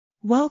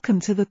Welcome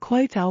to the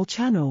Quote Owl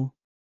channel.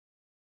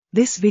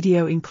 This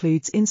video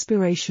includes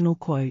inspirational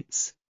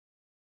quotes.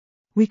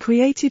 We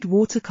created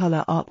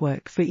watercolor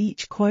artwork for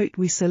each quote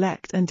we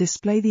select and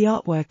display the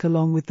artwork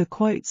along with the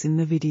quotes in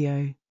the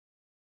video.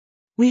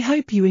 We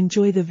hope you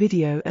enjoy the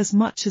video as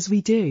much as we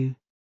do.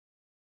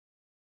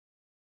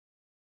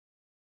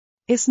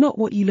 It's not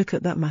what you look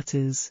at that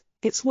matters,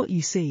 it's what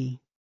you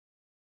see.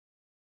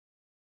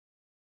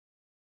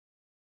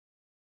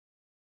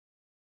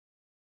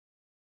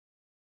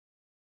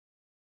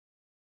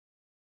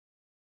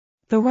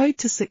 The road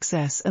to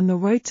success and the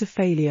road to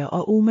failure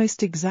are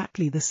almost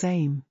exactly the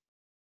same.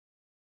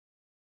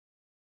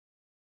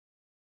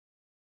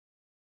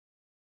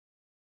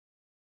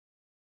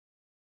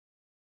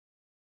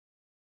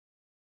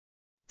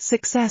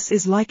 Success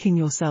is liking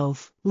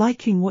yourself,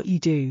 liking what you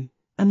do,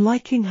 and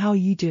liking how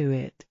you do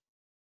it.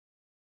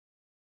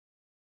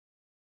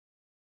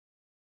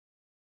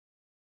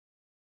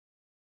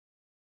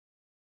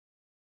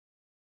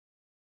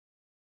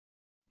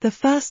 The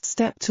first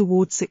step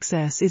toward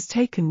success is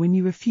taken when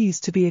you refuse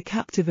to be a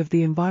captive of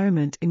the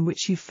environment in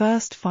which you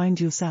first find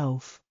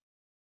yourself.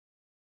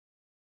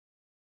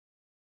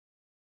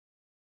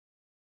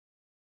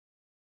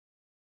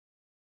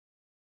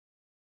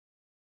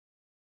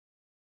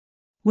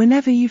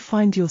 Whenever you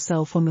find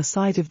yourself on the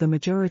side of the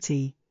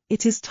majority,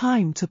 it is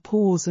time to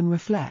pause and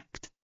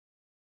reflect.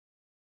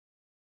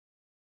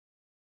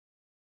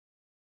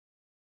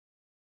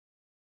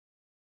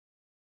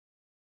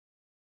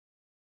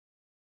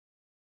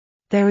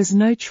 There is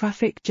no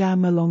traffic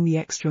jam along the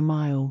extra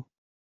mile.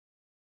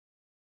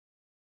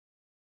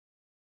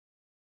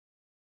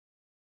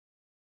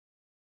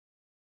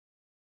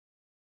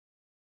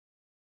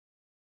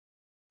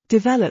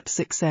 Develop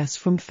success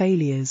from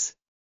failures.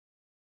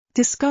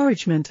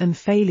 Discouragement and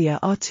failure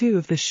are two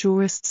of the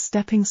surest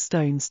stepping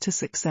stones to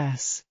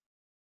success.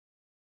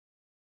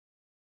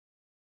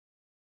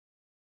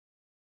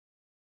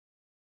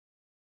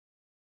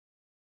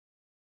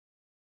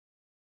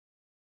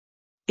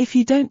 If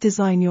you don't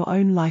design your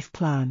own life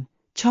plan,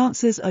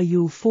 chances are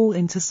you'll fall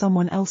into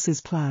someone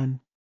else's plan.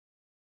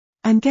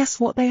 And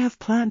guess what they have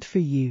planned for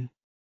you?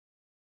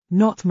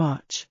 Not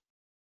much.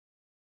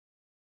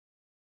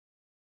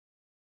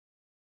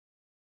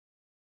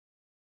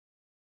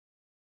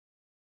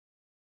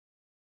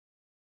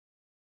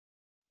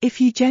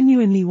 If you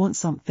genuinely want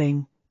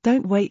something,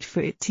 don't wait for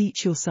it.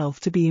 Teach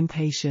yourself to be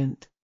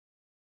impatient.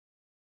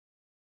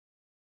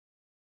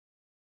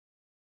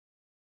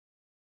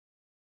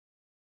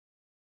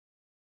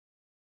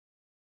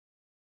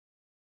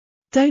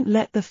 Don't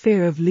let the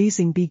fear of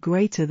losing be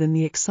greater than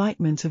the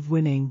excitement of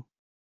winning.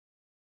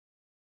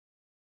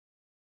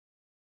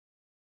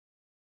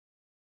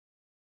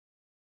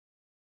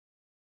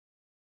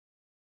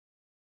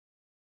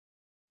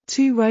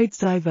 Two roads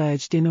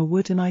diverged in a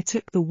wood and I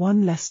took the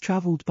one less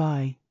traveled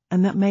by,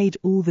 and that made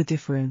all the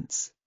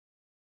difference.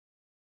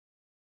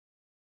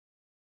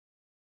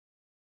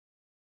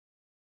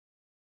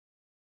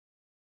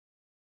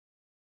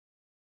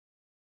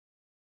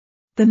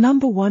 The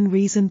number one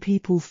reason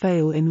people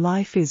fail in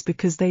life is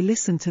because they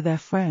listen to their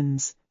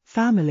friends,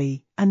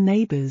 family, and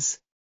neighbors.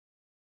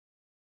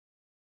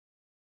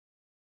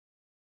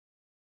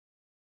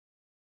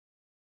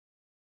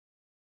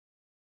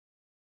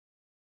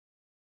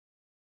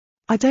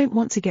 I don't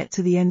want to get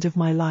to the end of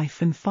my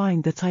life and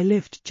find that I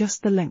lived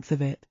just the length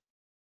of it.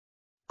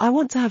 I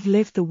want to have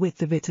lived the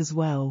width of it as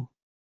well.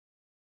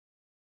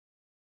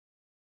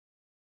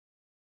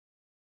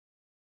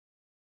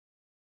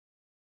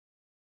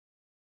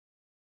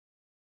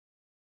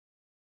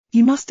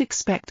 You must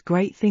expect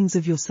great things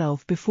of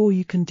yourself before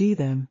you can do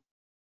them.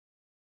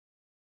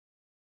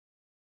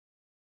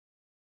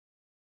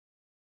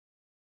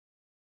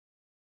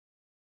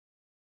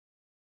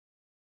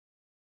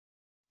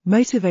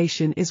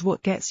 Motivation is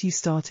what gets you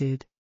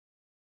started.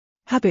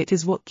 Habit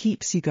is what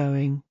keeps you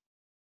going.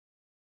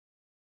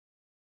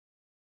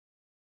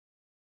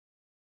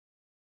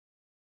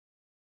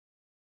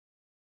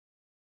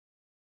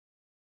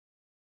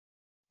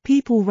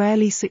 People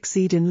rarely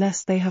succeed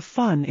unless they have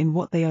fun in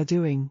what they are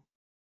doing.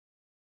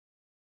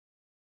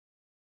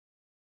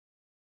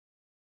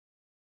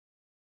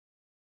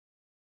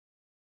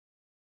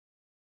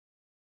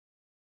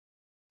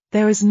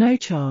 There is no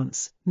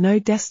chance, no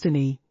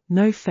destiny,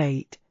 no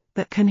fate,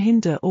 that can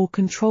hinder or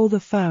control the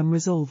firm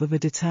resolve of a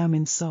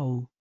determined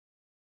soul.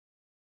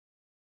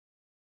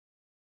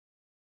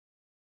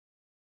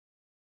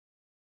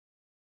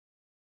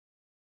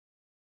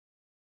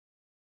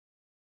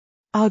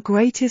 Our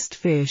greatest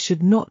fear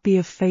should not be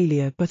of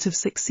failure but of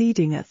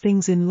succeeding at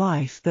things in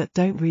life that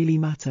don't really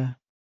matter.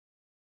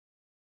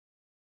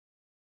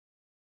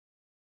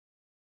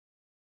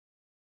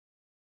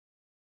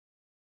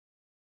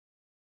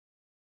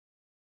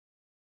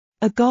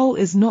 A goal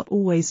is not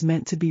always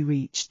meant to be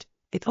reached,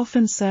 it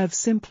often serves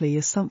simply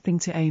as something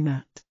to aim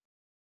at.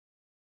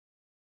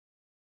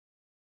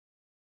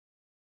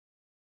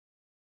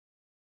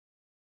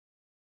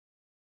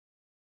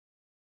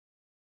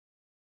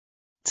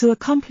 To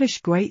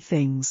accomplish great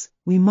things,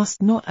 we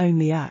must not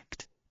only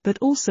act, but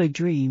also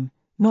dream,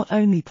 not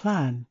only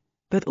plan,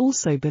 but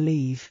also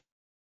believe.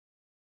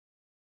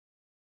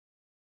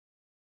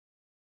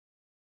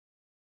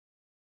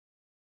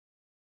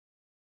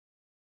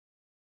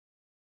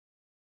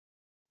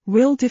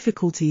 Real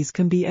difficulties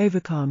can be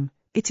overcome,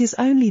 it is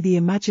only the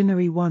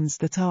imaginary ones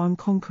that are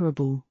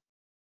unconquerable.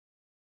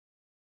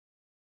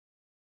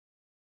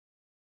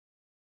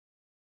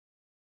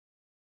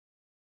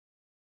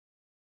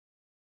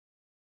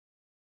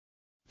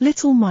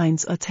 Little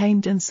minds are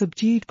tamed and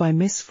subdued by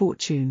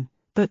misfortune,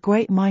 but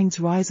great minds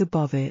rise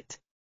above it.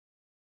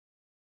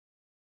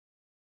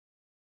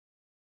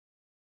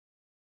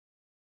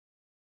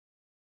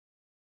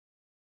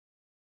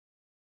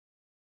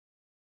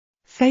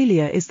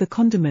 Failure is the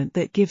condiment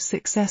that gives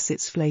success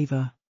its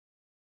flavor.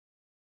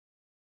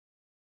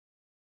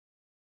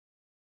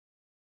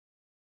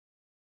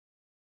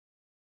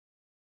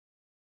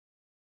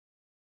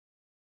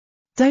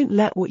 Don't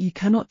let what you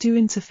cannot do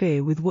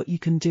interfere with what you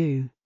can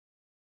do.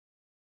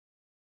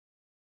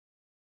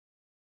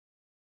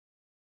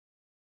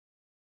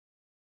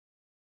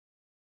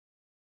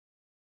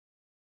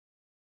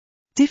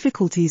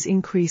 Difficulties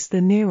increase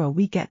the nearer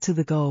we get to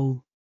the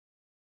goal.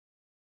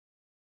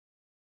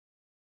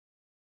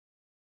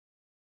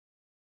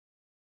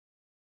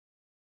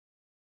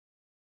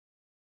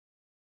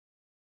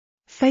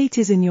 Fate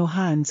is in your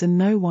hands and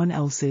no one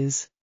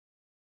else's.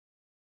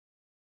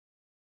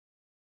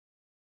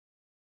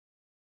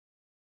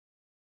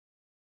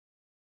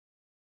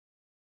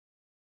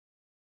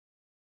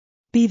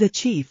 Be the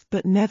chief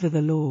but never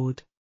the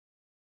lord.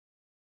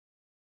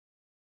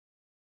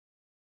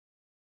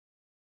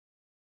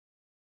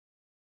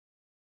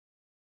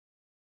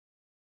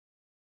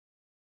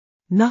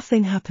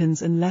 Nothing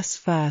happens unless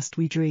first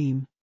we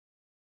dream.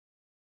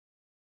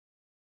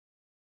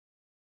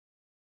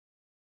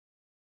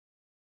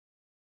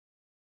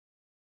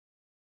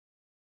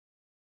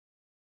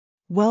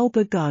 Well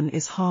begun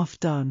is half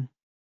done.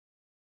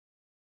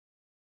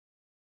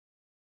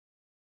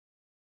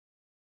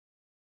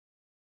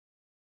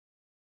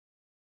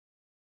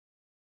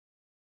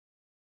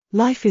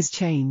 Life is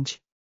change.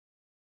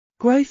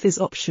 Growth is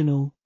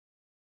optional.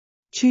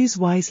 Choose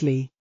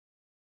wisely.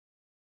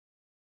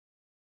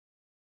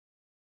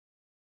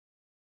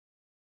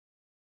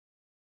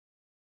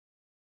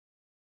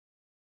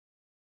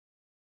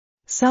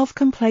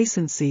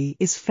 Self-complacency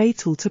is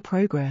fatal to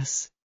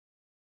progress.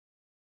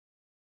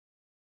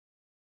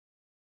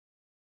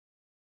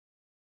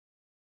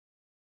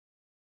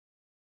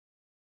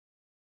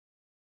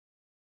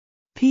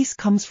 Peace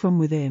comes from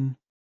within.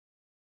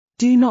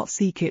 Do not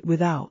seek it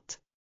without.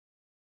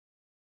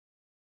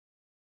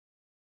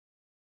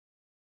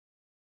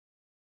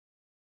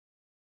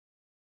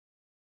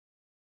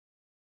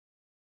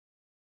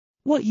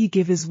 What you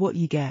give is what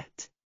you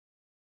get.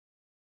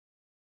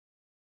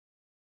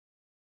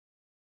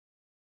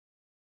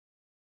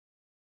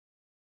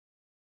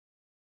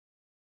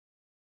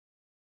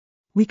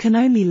 We can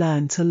only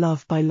learn to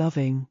love by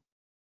loving.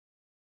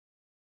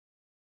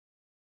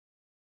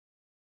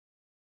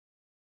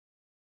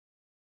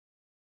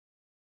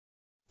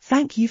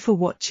 Thank you for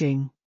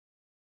watching.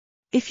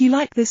 If you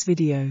like this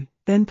video,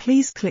 then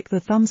please click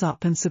the thumbs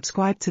up and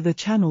subscribe to the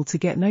channel to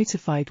get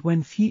notified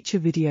when future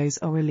videos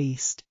are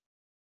released.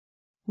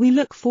 We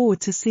look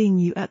forward to seeing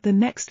you at the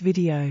next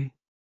video.